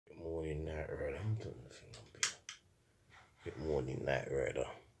I'm doing the thing up here. Bit morning night rider.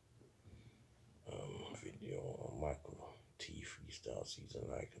 Video on Michael T Freestyle Season.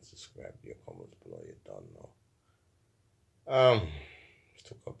 Like and subscribe to your comments below. You're done now. Let's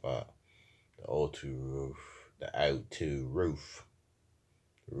talk about the O2 roof. The O2 roof.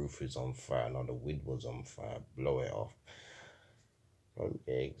 The roof is on fire. Now the wind was on fire. Blow it off. From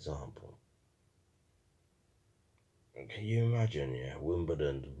example. Can you imagine,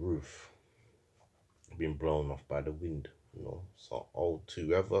 Wimbledon's roof being blown off by the wind, So O2,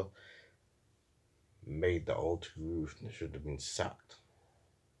 whoever made the O2 roof, they should have been sacked.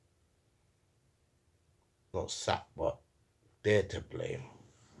 Not sacked, but they're to blame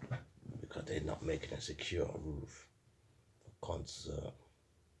because they're not making a secure roof for concert,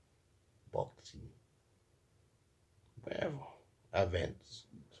 boxing, whatever, events,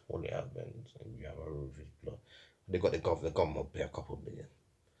 sporting events, and you have a roof is blown. They got the government pay a couple million.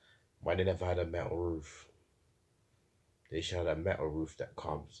 Why they never had a metal roof? They should have a metal roof that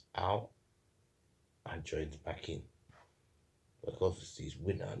comes out and joins back in. But obviously it's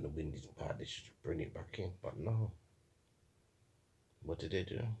winter and the wind is bad, they should bring it back in. But no. What did they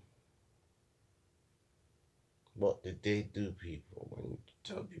do? What did they do, people? When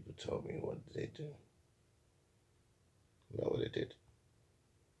people tell me what did they do? You know what they did?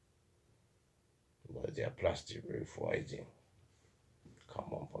 What is it, a plastic roof? Why is it?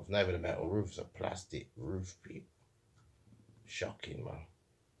 Come on, it's not even a metal roof, it's a plastic roof, people. Shocking, man.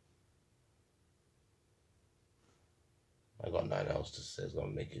 I got nothing else to say. It's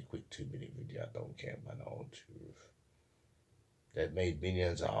gonna make a quick 2-minute video. I don't care about the O2 roof. They've made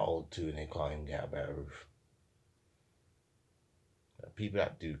millions out of O2 and they can't even get a better roof. People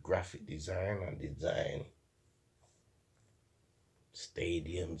that do graphic design and design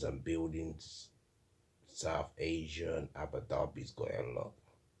stadiums and buildings, South Asia and Abu Dhabi's got a lot.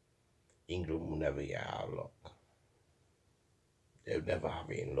 England will never get out of luck. They'll never have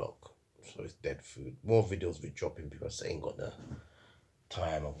it in luck. So it's dead food. More videos be dropping because I ain't got the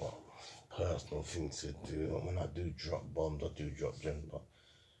time. I've got personal things to do. And when I do drop bombs, I do drop them. But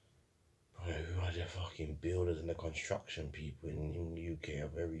who are the fucking builders and the construction people in the UK are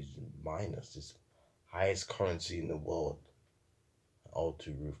very minus. This highest currency in the world. The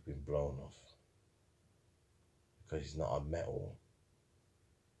O2 roof been blown off. Because it's not a metal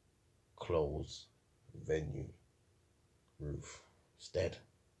closed venue roof. It's dead.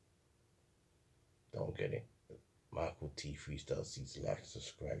 Don't get it. Michael T Freestyle Season. Like,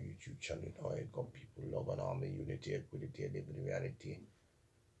 subscribe, YouTube channel. I got people love and harmony, unity, equality, and living reality.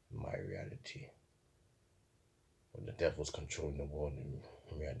 My reality. When the devil's controlling the world in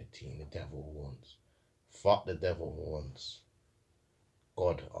reality, and the devil wants. Fuck the devil wants.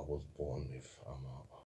 God I was born with. I'm out.